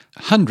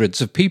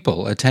Hundreds of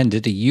people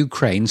attended a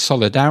Ukraine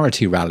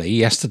solidarity rally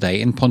yesterday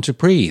in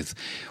Pontypridd,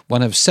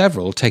 one of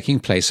several taking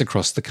place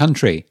across the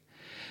country.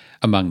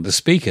 Among the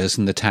speakers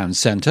in the town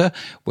centre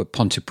were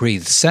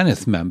Pontypridd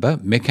Senedd member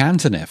Mick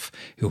Antoniff,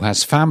 who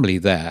has family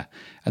there,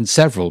 and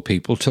several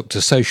people took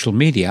to social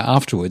media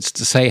afterwards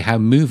to say how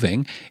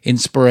moving,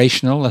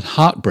 inspirational and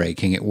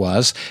heartbreaking it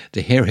was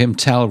to hear him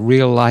tell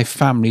real-life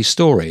family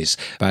stories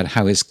about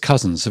how his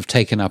cousins have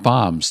taken up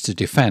arms to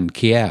defend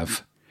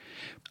Kiev.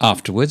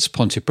 Afterwards,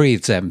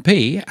 Pontypridd's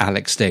MP,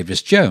 Alex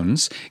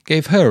Davies-Jones,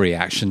 gave her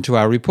reaction to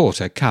our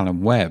reporter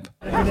Callum Webb.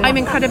 I'm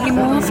incredibly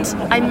moved.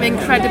 I'm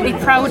incredibly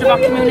proud of our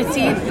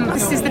community.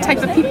 This is the type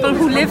of people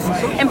who live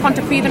in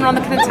Pontypridd and around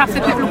the Cynon Taf, the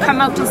people who come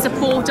out and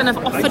support and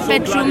have offered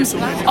bedrooms,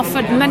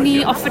 offered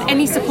money, offered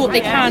any support they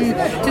can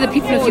to the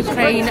people of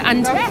Ukraine,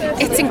 and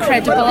it's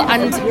incredible,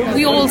 and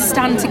we all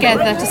stand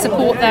together to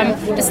support them,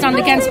 to stand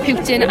against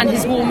Putin and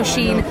his war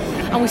machine,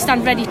 and we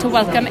stand ready to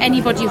welcome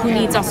anybody who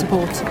needs our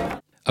support.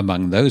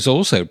 Among those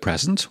also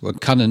present were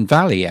Cynon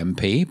Valley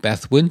MP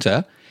Beth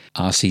Winter,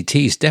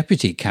 RCT's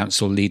Deputy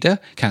Council Leader,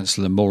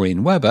 Councillor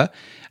Maureen Webber,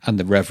 and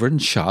the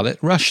Reverend Charlotte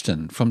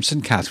Rushton from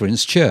St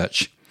Catherine's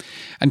Church.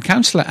 And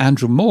Councillor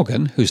Andrew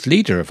Morgan, who's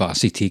leader of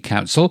RCT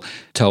Council,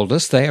 told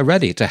us they are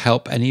ready to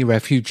help any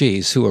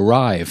refugees who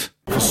arrive.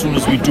 As soon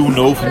as we do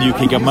know from the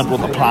UK government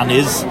what the plan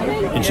is,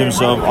 in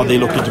terms of are they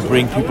looking to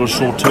bring people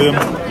short-term,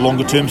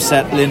 longer-term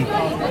settling,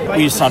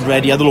 we stand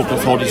ready, other local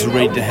authorities are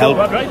ready to help.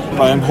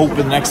 But I'm hoping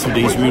the next few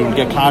days we will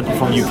get clarity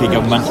from the UK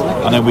government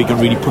and then we can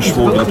really push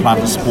forward with a plan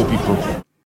to support people.